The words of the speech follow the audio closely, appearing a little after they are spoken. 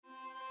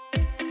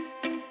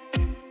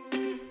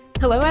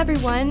Hello,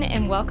 everyone,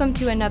 and welcome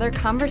to another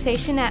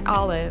Conversation at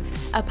Olive,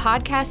 a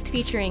podcast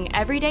featuring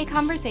everyday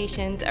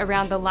conversations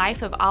around the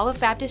life of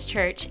Olive Baptist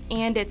Church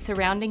and its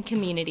surrounding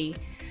community.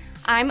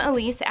 I'm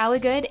Elise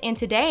Alligood, and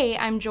today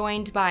I'm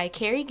joined by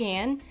Carrie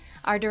Gann,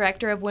 our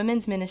Director of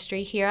Women's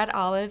Ministry here at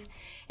Olive,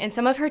 and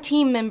some of her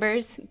team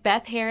members,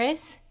 Beth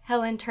Harris,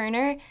 Helen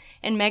Turner,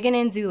 and Megan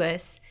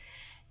Anzulis.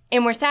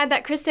 And we're sad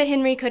that Krista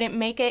Henry couldn't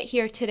make it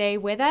here today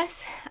with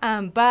us,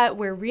 but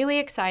we're really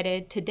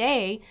excited.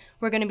 Today,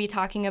 we're going to be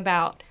talking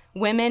about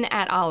women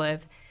at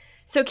Olive.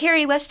 So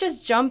Carrie, let's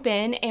just jump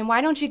in, and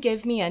why don't you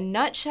give me a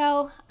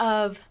nutshell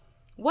of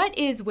what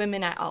is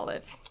Women at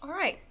Olive? All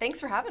right, thanks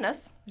for having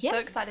us. Yes. So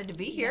excited to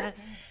be here.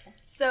 Yes.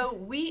 So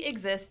we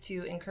exist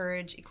to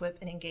encourage, equip,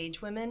 and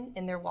engage women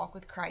in their walk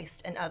with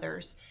Christ and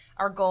others.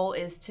 Our goal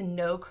is to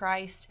know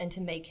Christ and to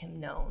make him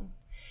known.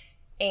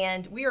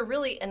 And we are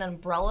really an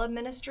umbrella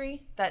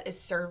ministry that is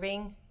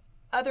serving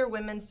other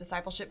women's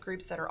discipleship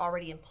groups that are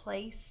already in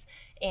place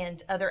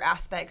and other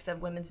aspects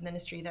of women's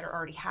ministry that are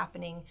already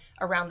happening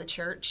around the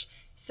church.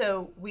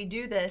 So we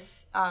do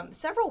this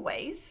several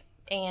ways.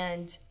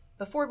 And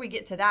before we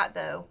get to that,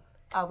 though,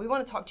 we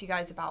want to talk to you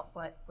guys about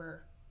what we're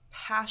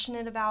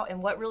passionate about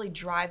and what really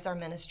drives our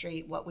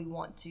ministry, what we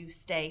want to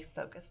stay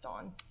focused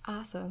on.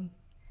 Awesome.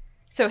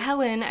 So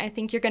Helen, I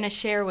think you're going to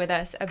share with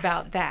us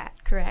about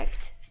that,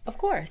 correct? Of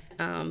course.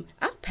 Our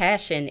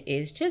passion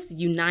is just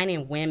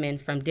uniting women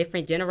from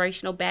different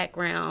generational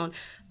background,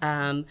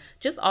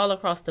 just all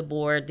across the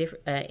board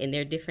in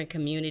their different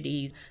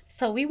communities.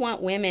 So we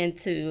want women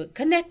to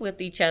connect with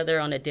each other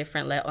on a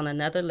different on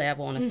another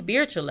level, on a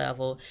spiritual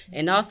level,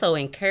 and also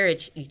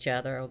encourage each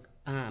other.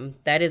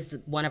 That is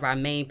one of our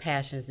main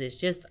passions, is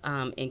just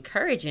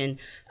encouraging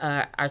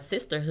our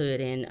sisterhood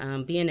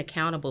and being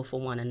accountable for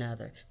one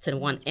another, to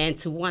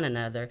one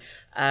another.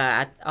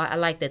 I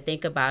like to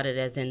think about it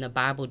as in the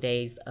Bible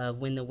days of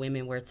when the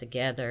women were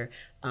together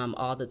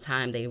all the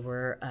time. They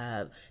were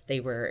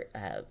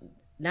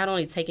not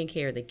only taking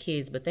care of the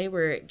kids, but they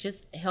were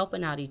just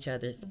helping out each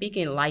other,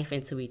 speaking life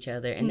into each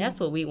other. And that's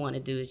what we want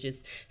to do, is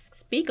just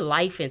speak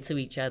life into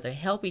each other,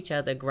 help each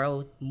other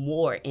grow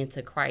more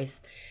into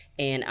Christ.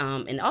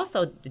 And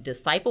also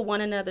disciple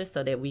one another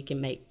so that we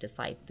can make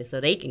disciples,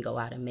 so they can go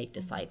out and make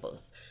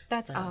disciples.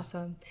 That's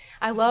awesome.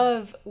 I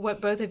love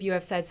what both of you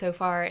have said so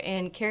far,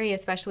 and Carrie,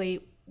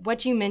 especially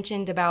what you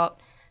mentioned about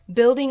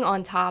building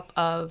on top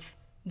of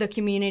the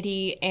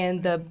community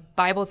and the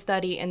Bible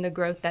study and the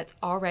growth that's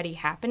already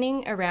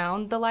happening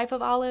around the life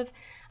of Olive.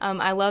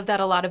 I love that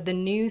a lot of the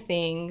new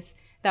things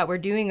that we're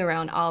doing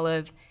around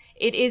Olive,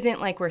 it isn't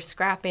like we're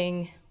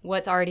scrapping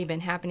what's already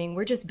been happening.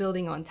 We're just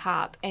building on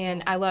top.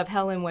 And I love,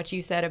 Helen, what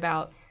you said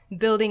about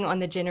building on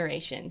the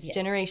generations,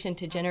 generation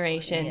to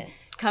generation,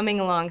 coming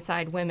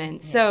alongside women.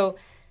 Yes. So,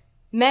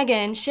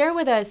 Megan, share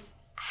with us,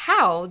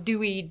 how do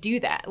we do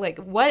that? Like,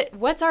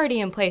 what's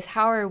already in place?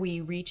 How are we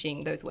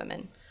reaching those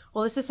women?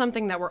 Well, this is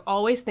something that we're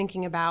always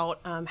thinking about.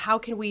 How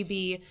can we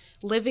be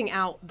living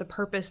out the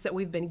purpose that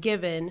we've been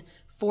given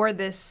for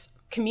this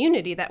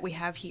community that we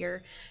have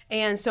here?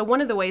 And so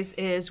one of the ways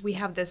is we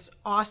have this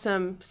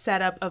awesome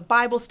setup of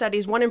Bible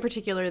studies. One in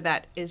particular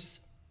that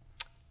is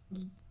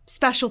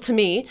special to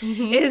me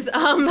is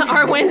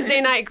our Wednesday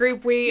night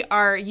group. We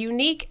are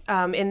unique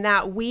in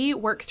that we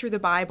work through the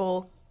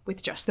Bible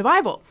with just the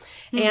Bible.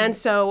 And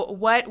so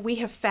what we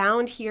have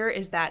found here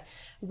is that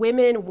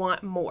women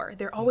want more.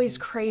 They're always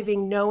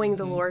craving knowing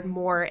the Lord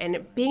more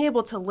and being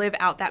able to live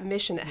out that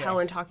mission that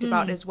Helen talked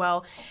about as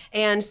well.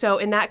 And so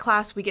in that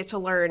class, we get to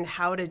learn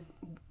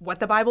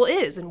what the Bible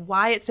is and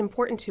why it's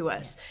important to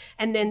us.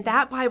 And then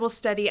that Bible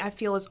study, I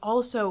feel, is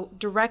also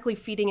directly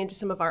feeding into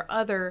some of our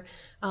other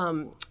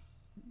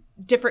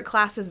different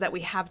classes that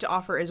we have to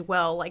offer as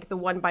well, like the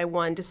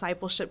 1-by-1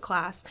 discipleship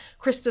class.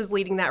 Krista's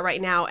leading that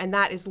right now, and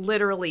that is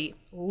literally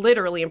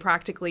and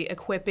practically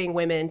equipping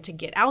women to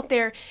get out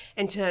there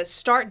and to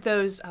start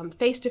those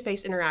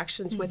face-to-face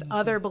interactions with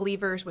other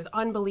believers, with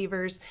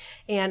unbelievers,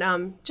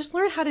 and just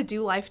learn how to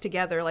do life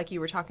together, like you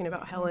were talking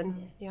about,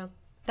 Helen. Yeah.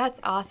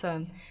 That's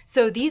awesome.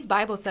 So these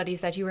Bible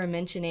studies that you were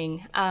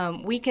mentioning,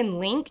 we can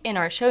link in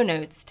our show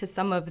notes to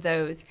some of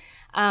those.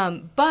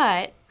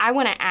 But I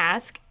want to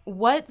ask,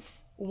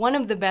 what's one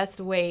of the best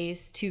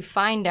ways to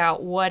find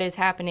out what is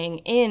happening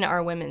in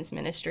our women's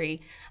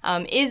ministry?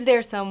 Is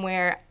there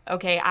somewhere,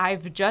 okay,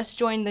 I've just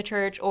joined the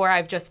church or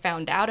I've just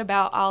found out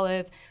about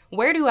Olive.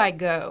 Where do I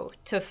go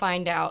to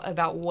find out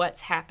about what's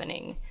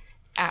happening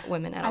at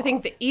Women at Olive? I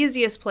think the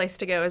easiest place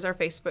to go is our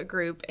Facebook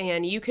group,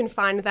 and you can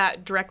find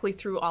that directly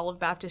through Olive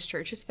Baptist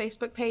Church's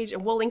Facebook page,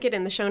 and we'll link it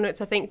in the show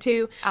notes, I think,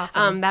 too.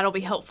 Awesome. That'll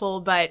be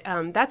helpful, but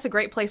that's a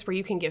great place where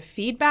you can give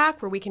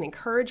feedback, where we can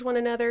encourage one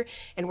another,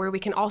 and where we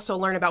can also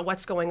learn about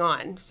what's going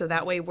on, so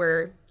that way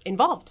we're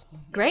involved.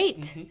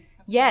 Great.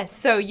 Yes,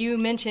 so you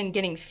mentioned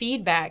getting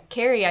feedback.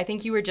 Carrie, I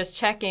think you were just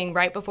checking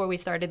right before we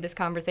started this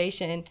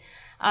conversation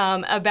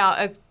about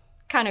a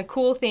kind of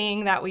cool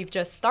thing that we've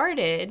just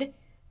started.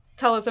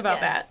 Tell us about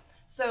that.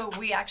 So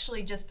we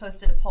actually just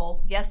posted a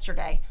poll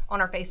yesterday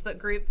on our Facebook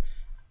group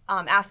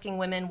asking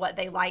women what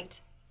they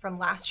liked from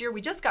last year.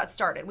 We just got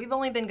started. We've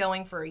only been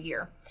going for a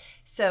year.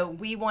 So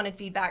we wanted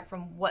feedback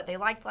from what they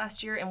liked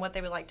last year and what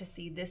they would like to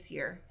see this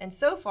year. And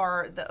so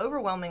far, the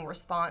overwhelming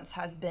response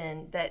has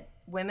been that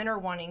women are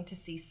wanting to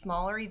see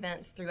smaller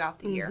events throughout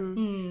the year,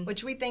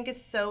 which we think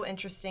is so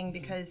interesting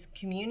because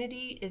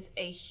community is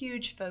a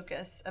huge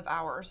focus of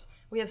ours.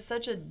 We have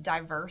such a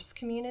diverse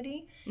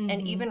community,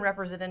 and even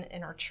represented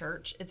in our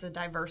church, it's a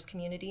diverse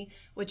community,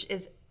 which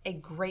is a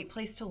great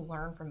place to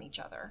learn from each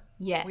other.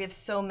 Yes. We have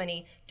so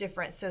many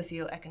different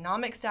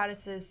socioeconomic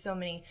statuses, so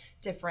many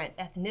different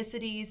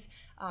ethnicities,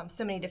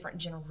 so many different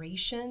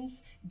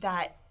generations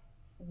that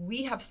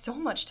we have so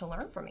much to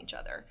learn from each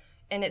other.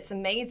 And it's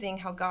amazing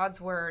how God's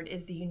word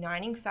is the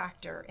uniting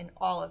factor in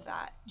all of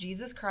that.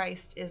 Jesus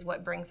Christ is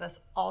what brings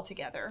us all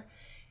together.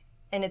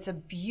 And it's a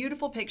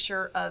beautiful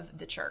picture of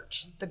the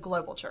church, the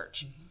global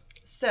church.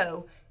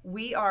 So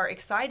we are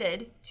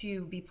excited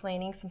to be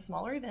planning some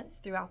smaller events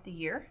throughout the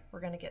year. We're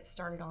going to get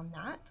started on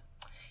that.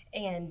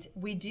 And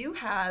we do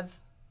have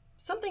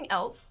something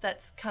else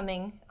that's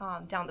coming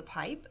down the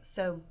pipe.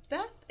 So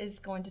Beth is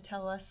going to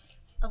tell us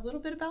a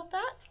little bit about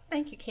that.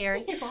 Thank you,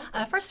 Carrie.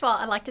 First of all,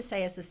 I'd like to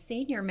say as a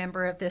senior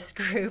member of this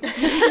group.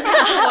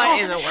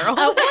 What in the world?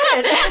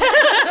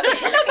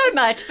 Not by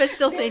much, but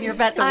still senior.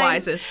 But The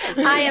wisest.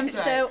 I am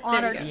so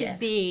honored to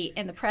be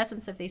in the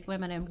presence of these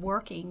women and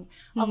working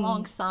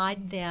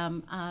alongside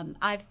them.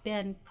 I've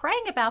been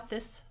praying about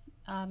this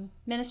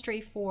ministry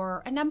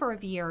for a number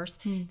of years,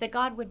 that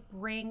God would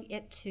bring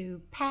it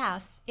to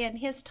pass in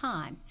His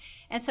time.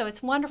 And so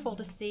it's wonderful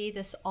to see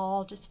this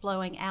all just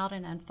flowing out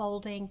and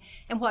unfolding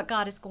and what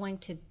God is going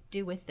to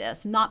do with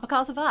this, not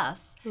because of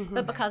us,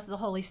 but because of the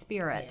Holy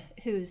Spirit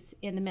who's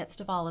in the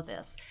midst of all of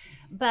this.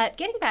 But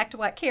getting back to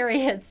what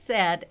Carrie had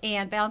said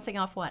and bouncing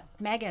off what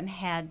Megan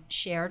had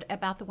shared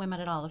about the Women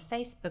at Olive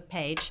Facebook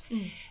page,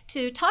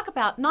 to talk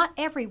about not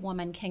every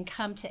woman can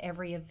come to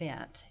every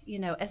event. You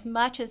know, as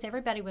much as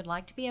everybody would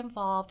like to be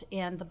involved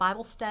in the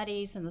Bible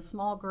studies and the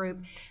small group,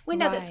 we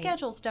know that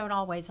schedules don't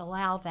always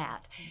allow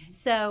that.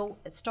 So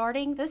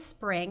starting this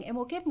spring, and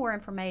we'll give more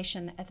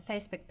information at the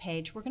Facebook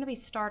page, we're going to be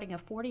starting a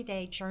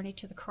 40-day journey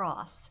to the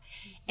cross.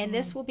 And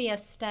this will be a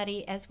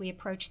study as we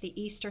approach the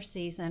Easter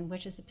season,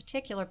 which is a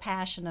particular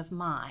passion of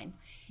mine.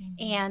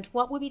 And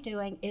what we'll be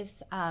doing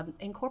is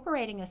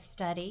incorporating a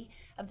study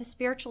of the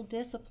spiritual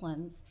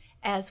disciplines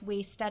as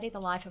we study the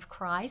life of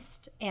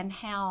Christ and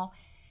how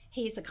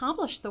He's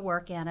accomplished the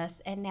work in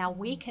us, and now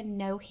we can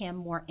know Him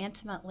more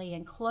intimately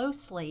and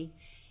closely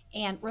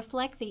and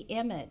reflect the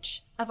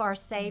image of our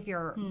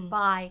Savior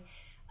by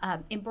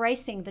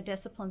embracing the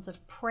disciplines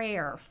of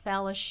prayer,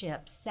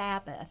 fellowship,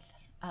 Sabbath,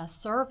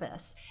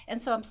 service.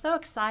 And so I'm so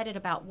excited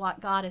about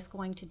what God is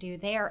going to do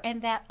there,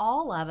 and that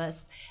all of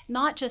us,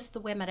 not just the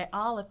women at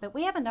Olive, but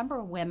we have a number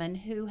of women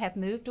who have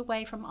moved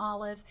away from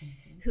Olive,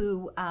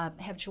 who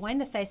have joined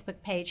the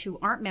Facebook page, who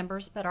aren't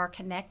members but are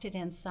connected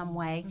in some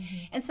way.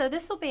 And so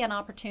this will be an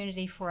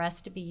opportunity for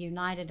us to be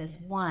united as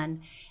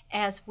one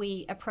as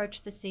we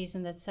approach the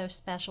season that's so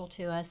special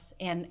to us,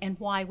 and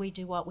why we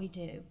do what we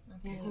do.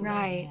 Absolutely.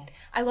 Right.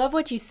 I love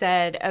what you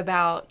said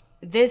about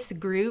this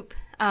group,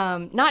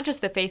 not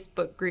just the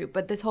Facebook group,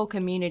 but this whole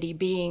community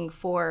being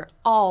for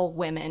all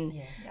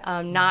women,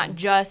 not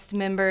just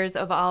members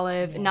of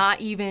Olive, not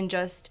even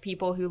just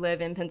people who live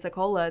in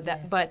Pensacola,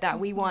 but that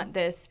we want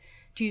this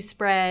to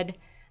spread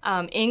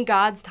in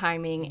God's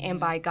timing and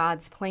by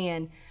God's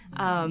plan.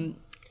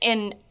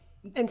 And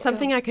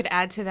something I could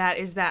add to that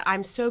is that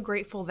I'm so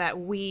grateful that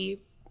we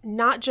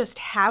not just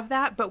have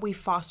that, but we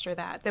foster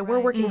that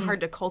we're working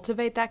hard to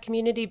cultivate that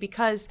community,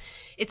 because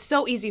it's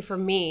so easy for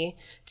me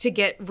to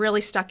get really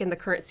stuck in the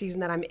current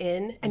season that I'm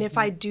in. And if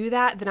I do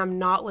that, then I'm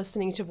not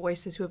listening to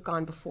voices who have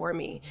gone before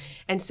me.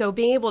 And so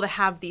being able to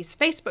have these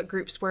Facebook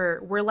groups where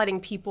we're letting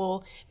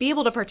people be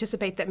able to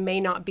participate that may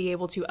not be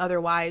able to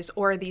otherwise,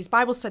 or these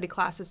Bible study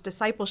classes,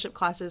 discipleship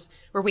classes,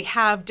 where we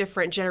have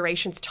different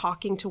generations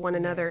talking to one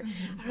another,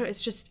 I don't know,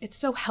 it's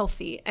so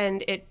healthy,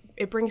 and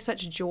it brings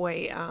such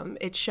joy.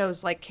 It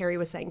shows, like Carrie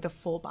was saying, the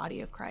full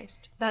body of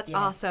Christ. That's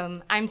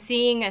awesome. I'm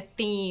seeing a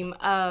theme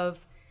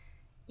of,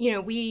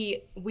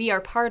 we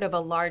are part of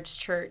a large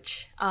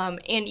church, and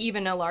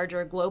even a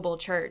larger global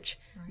church,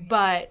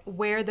 but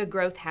where the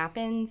growth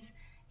happens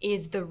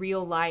is the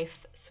real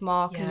life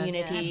small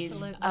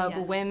communities of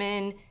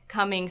women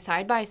coming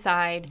side by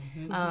side,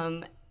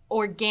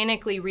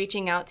 organically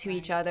reaching out to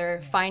each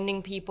other,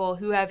 finding people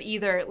who have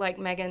either, like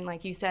Megan,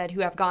 like you said,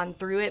 who have gone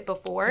through it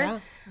before,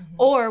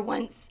 or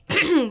once,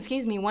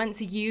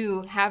 once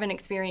you have an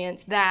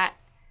experience that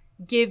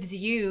gives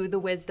you the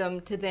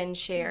wisdom to then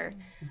share.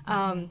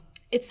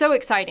 It's so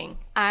exciting.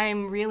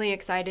 I'm really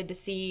excited to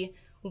see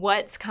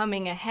what's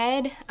coming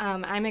ahead.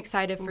 I'm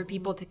excited for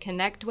people to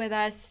connect with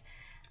us.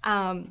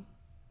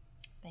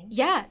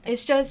 Yeah,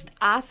 it's just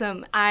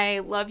awesome. I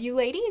love you,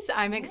 ladies.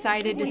 I'm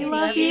excited to see you.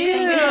 Thank you.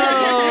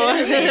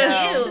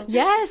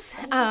 Yes.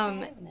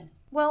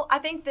 Well, I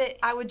think that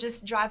I would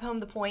just drive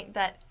home the point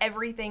that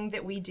everything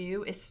that we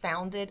do is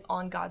founded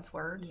on God's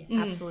word.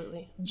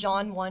 Absolutely.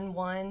 John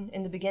 1:1,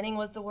 in the beginning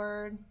was the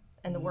Word,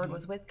 and the Word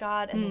was with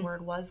God, and the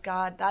Word was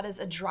God. That is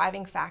a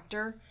driving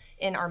factor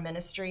in our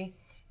ministry.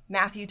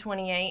 Matthew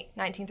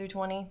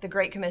 28:19-20, the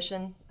Great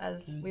Commission,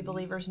 as we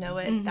believers know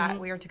it, that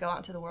we are to go out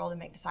into the world and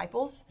make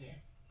disciples. Yes.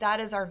 That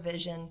is our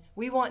vision.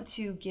 We want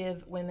to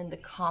give women the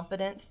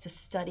confidence to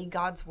study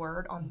God's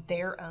Word on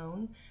their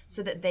own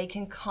so that they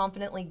can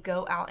confidently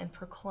go out and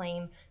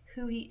proclaim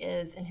who He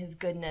is and His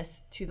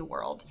goodness to the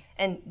world.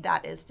 And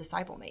that is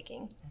disciple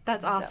making.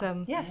 That's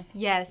awesome. Yes.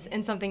 Yes.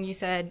 And something you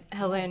said,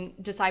 Helen,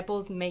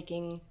 disciples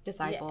making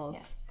disciples.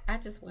 Yes. I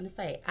just want to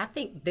say, I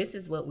think this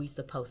is what we're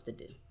supposed to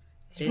do.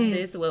 This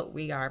is what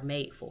we are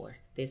made for.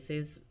 This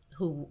is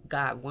who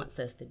God wants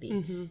us to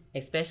be,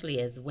 especially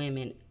as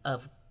women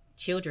of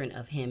children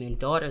of Him and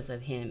daughters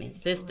of Him and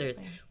sisters.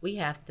 We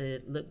have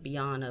to look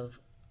beyond of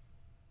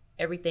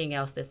everything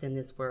else that's in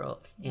this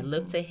world and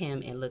look to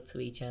Him and look to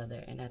each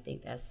other. And I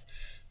think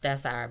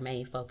that's our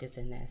main focus,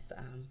 and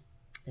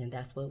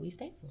that's what we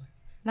stand for.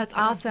 That's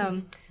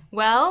awesome.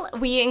 Well,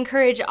 we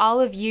encourage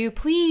all of you,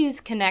 please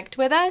connect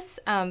with us.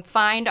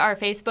 Find our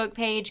Facebook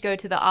page, go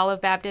to the Olive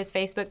Baptist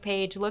Facebook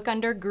page, look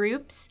under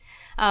groups.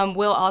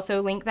 We'll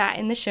also link that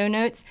in the show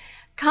notes.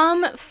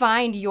 Come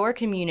find your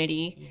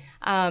community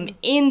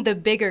in the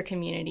bigger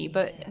community,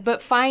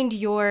 but find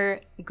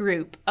your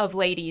group of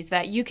ladies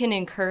that you can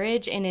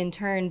encourage and in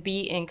turn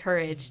be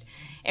encouraged.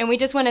 And we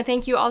just want to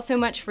thank you all so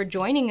much for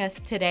joining us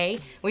today.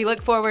 We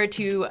look forward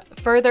to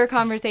further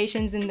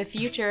conversations in the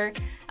future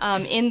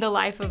in the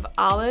life of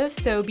Olive.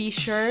 So be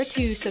sure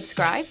to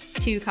subscribe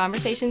to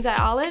Conversations at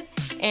Olive,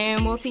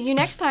 and we'll see you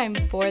next time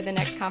for the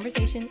next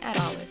Conversation at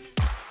Olive.